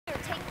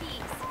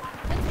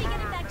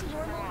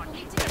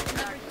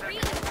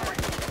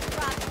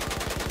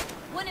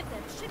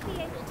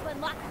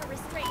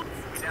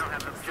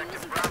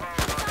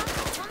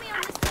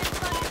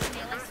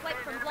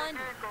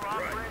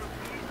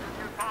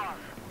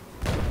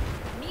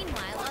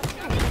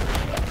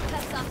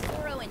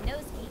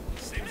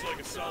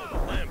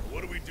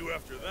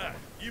after that.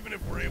 Even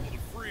if we're able to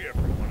free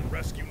everyone and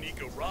rescue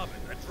Nico Robin,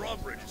 that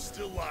drawbridge is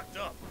still locked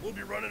up. We'll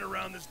be running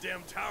around this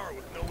damn tower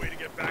with no way to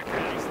get back to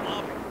Eddie's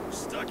lobby. We're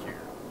stuck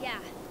here. Yeah.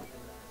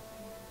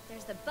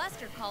 There's the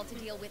Buster call to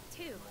deal with,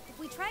 too. If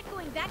we tried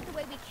going back the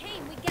way we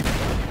came, we'd get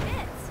blown to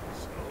bits.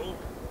 So?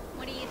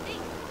 What do you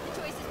think?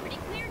 The choice is pretty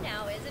clear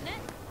now, isn't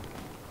it?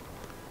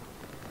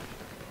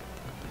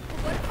 The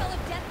waterfall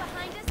of death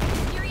behind us, the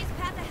mysterious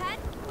path ahead?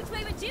 Which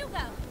way would you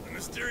go? The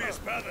mysterious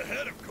path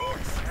ahead, of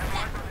course.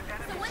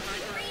 So once we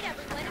freed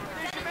everyone and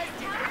presented this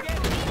tower,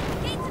 we'll meet at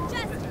the gates of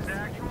justice.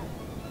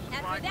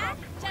 After that,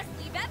 just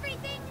leave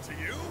everything... To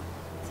you?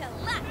 To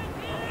luck.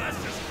 Oh, that's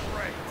just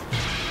great.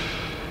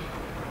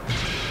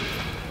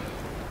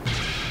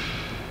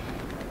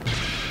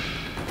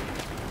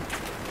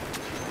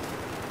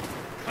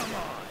 Come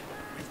on.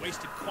 We've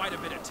wasted quite a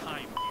bit of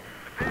time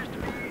here.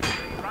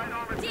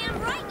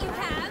 Damn right you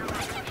have!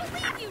 I can't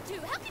believe you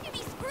two! How can you be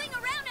screwing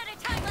around at a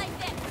time like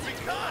this?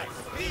 Because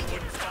he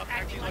wouldn't stop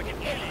acting like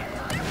an idiot.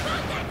 You're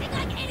both acting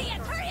like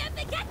idiots! Hurry up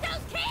and get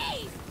those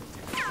keys!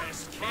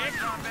 Best kick.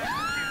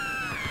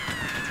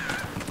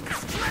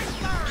 Straight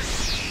line!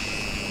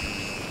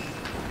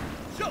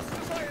 Just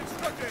as I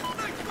instructed!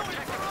 Nice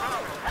going for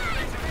all!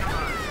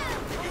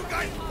 You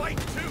guys fight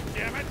too,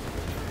 damn it!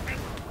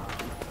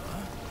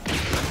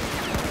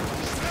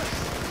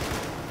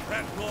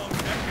 That long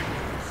neck of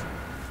yours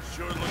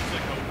sure looks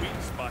like a weak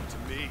spot to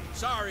me.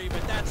 Sorry,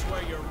 but that's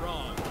where you're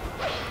wrong.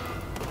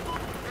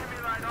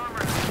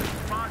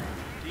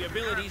 The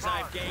abilities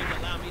I've gained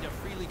allow me to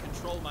freely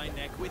control my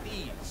neck with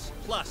ease.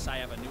 Plus, I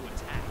have a new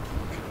attack.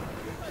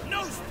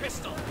 Nose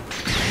pistol!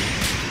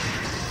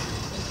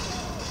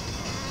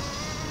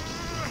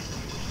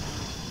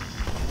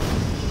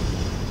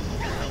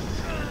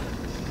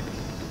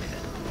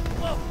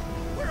 Whoa!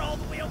 We're all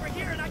the way over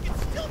here and I can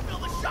still feel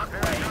the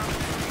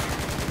shockwave!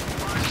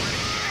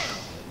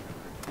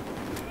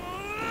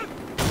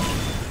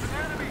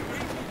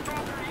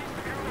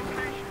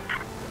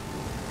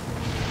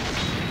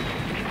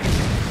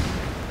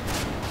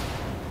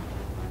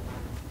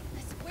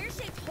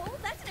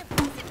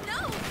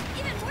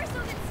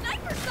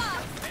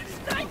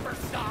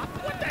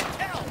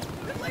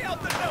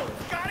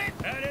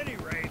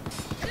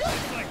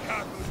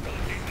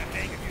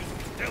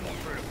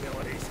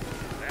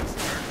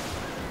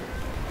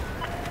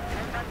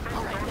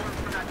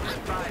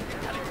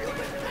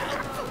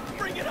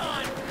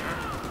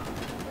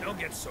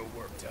 So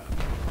worked up.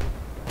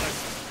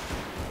 Listen,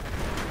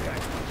 you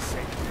guys want to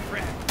save your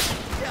friend.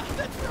 Yeah,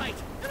 that's right.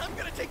 And I'm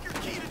gonna take your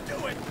key to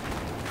do it.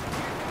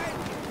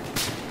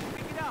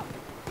 Pick it up.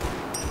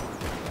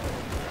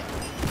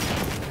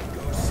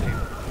 Go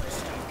save the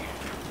stuff.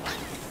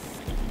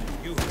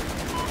 You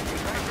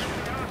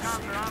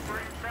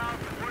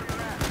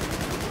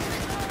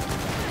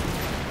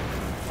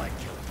like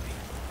killing me.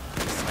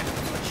 It's like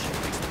bloodshed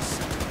makes me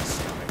sick in the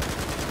stomach.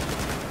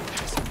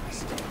 Passive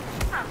mistake.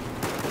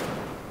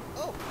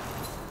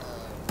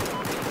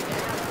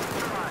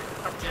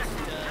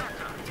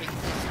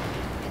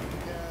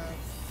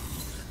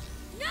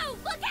 No!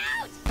 Look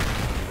out!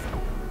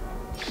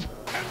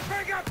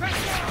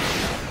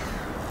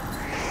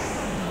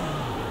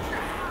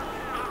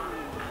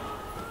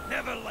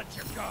 Never let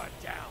your guard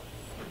down.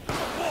 A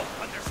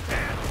wolf,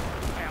 understand?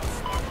 I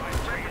outsmart my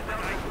prey and then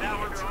I now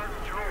under our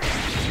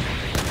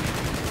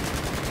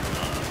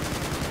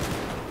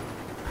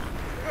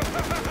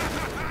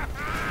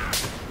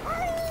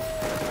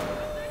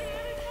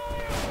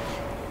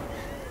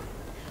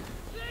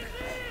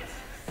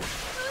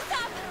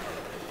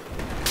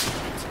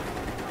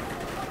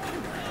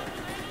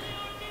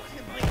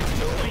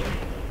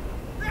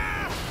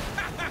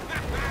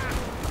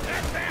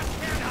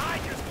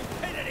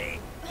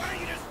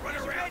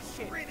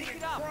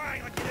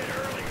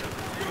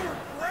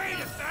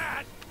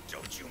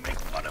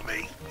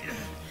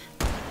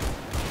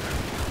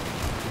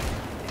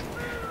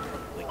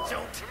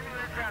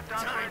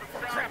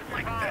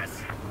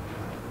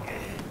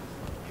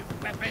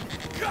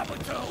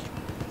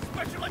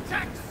Special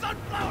attack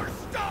Sunflower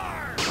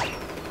Star!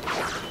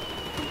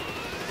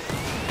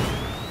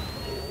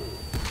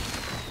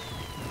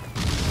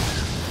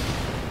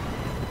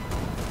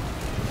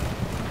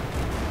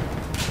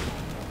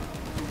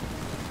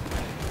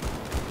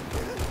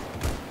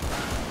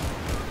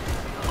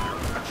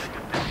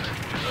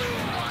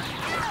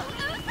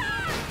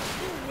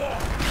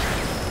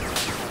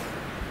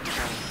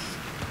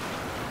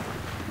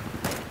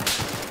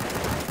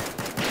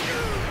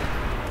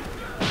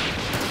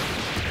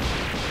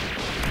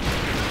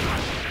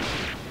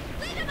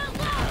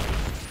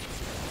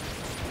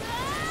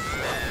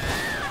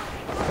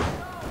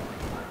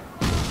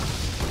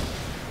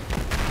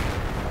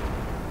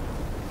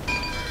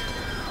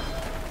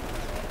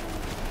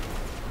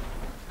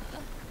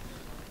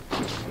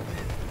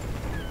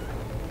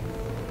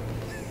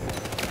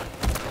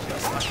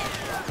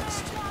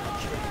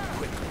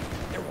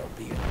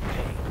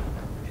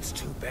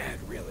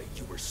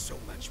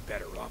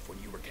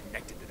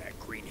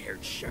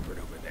 Shepherd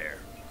over there.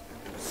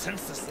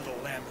 Since this little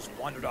lamb has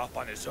wandered off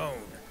on his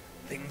own,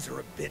 things are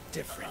a bit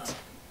different.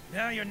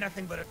 Now you're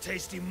nothing but a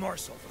tasty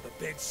morsel for the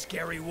big,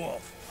 scary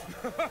wolf.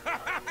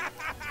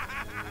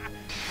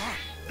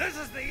 This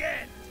is the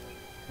end!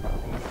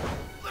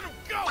 Let him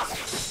go!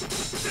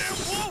 Damn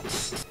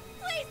wolf!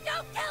 Please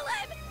don't kill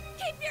him!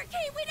 Keep your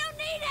key, we don't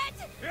need it!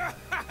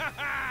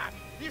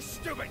 You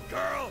stupid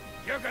girl!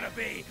 You're gonna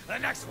be the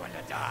next one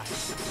to die!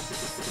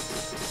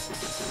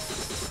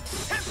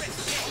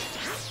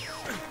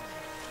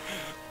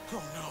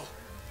 Oh no.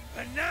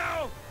 And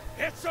now,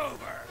 it's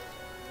over!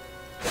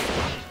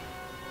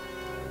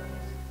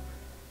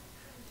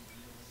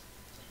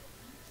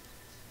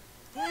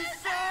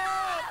 What's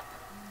up?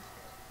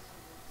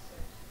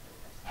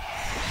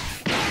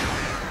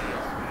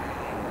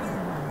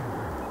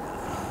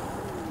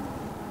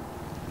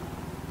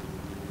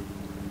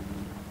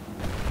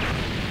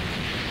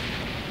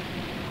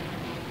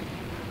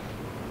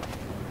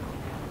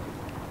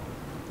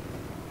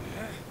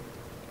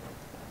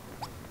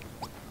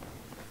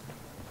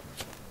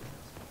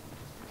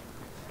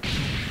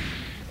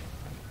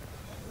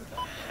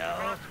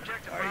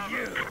 Are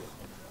you?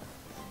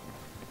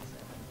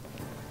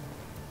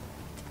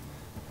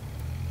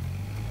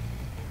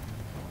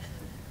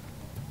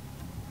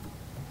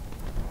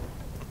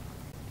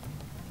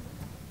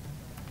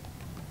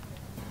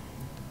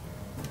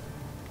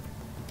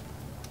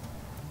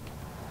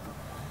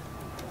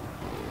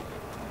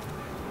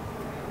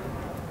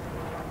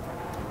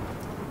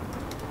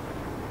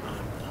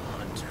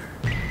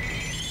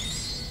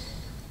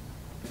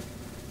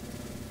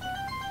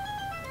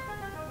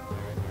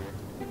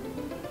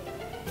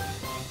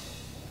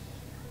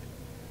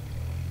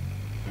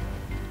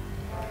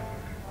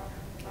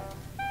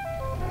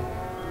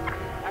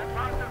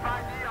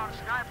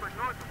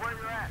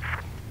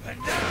 And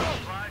now,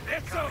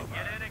 it's over!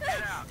 Get in and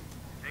get out.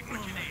 Take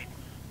what you need.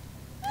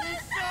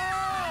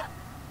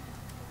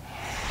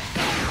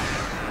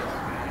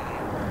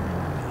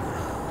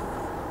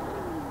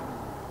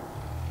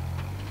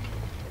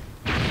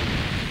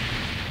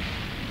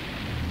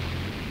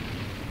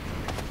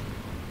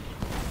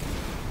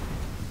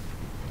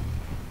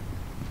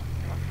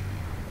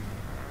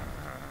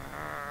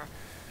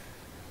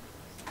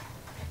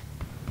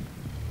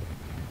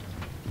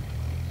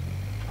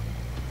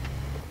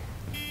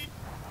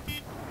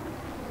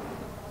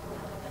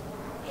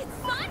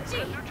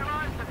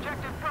 Neutralize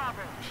subjective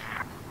problem.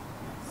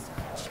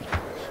 Sanji,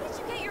 how did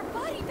you get your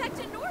body back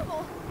to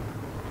normal?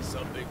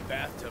 Some big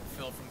bathtub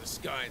fell from the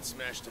sky and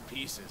smashed to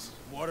pieces.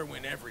 Water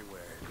went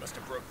everywhere. It must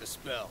have broke the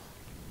spell.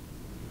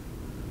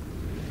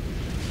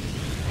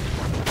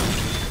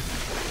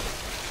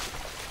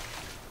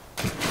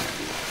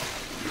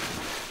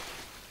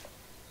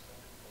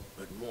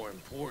 But more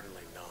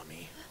importantly,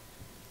 Nami...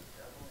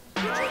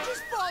 Did you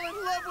just fall in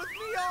love with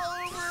me all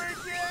over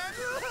again?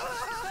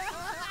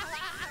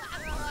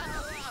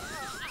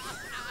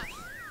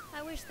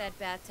 I wish that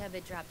bathtub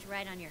had dropped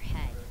right on your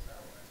head.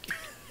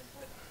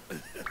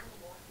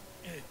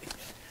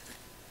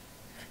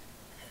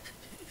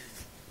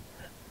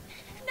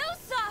 No,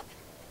 stop!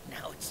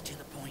 Now it's to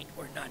the point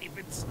where not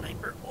even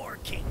Sniper or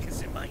King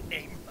is in my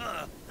name,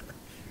 huh?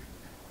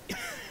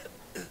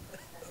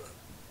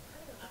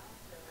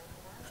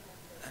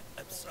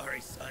 I'm sorry,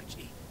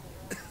 Sanji.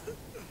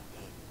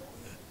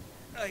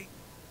 I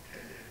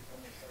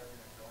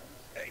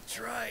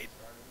tried,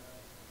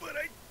 but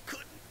I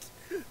couldn't.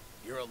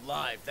 You're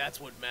alive, that's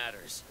what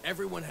matters.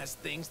 Everyone has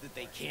things that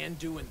they can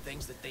do and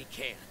things that they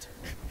can't.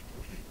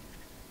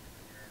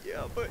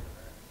 Yeah, but...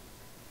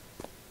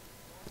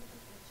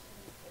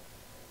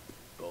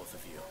 Both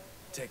of you,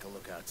 take a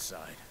look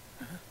outside.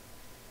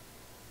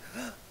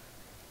 Oh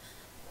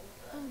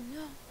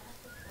no.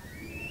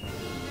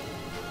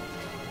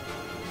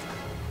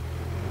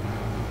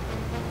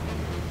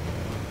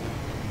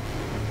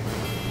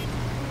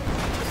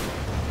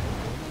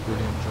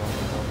 Brilliant job on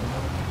that one.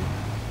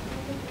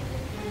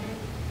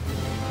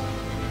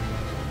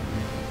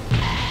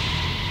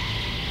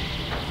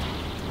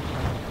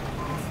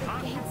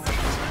 The gates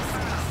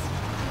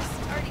are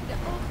starting to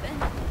open.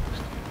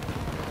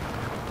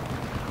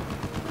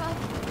 Rob,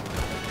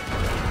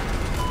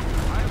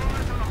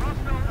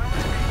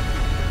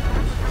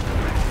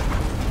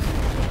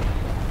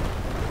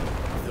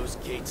 If those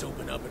gates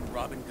open up and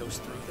Robin goes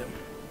through them,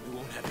 we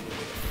won't have any way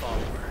to follow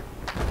her.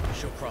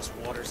 She'll cross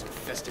waters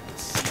infested with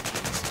sea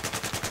beasts.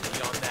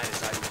 Beyond that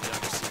is either the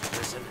undersea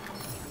prison or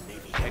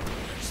Navy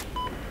headquarters.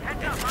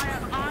 Heads up, I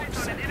have eyes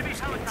on an enemy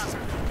helicopter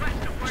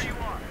west of where you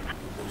are.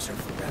 We'll lose her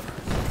forever.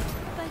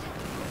 but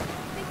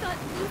I thought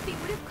Luffy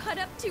would have caught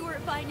up to her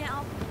by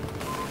now.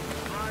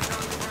 Eyes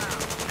on the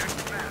ground. Check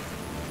the map.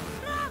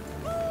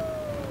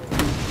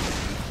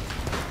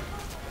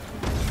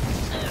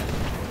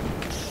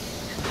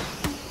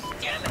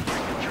 Damn it!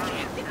 You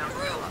can't get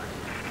through!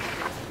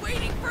 It's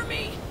waiting for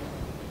me!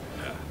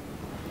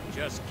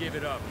 Just give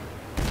it up.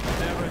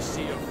 Never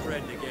see your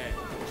friend again.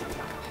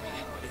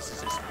 This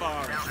is as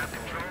far as you're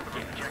going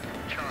to get.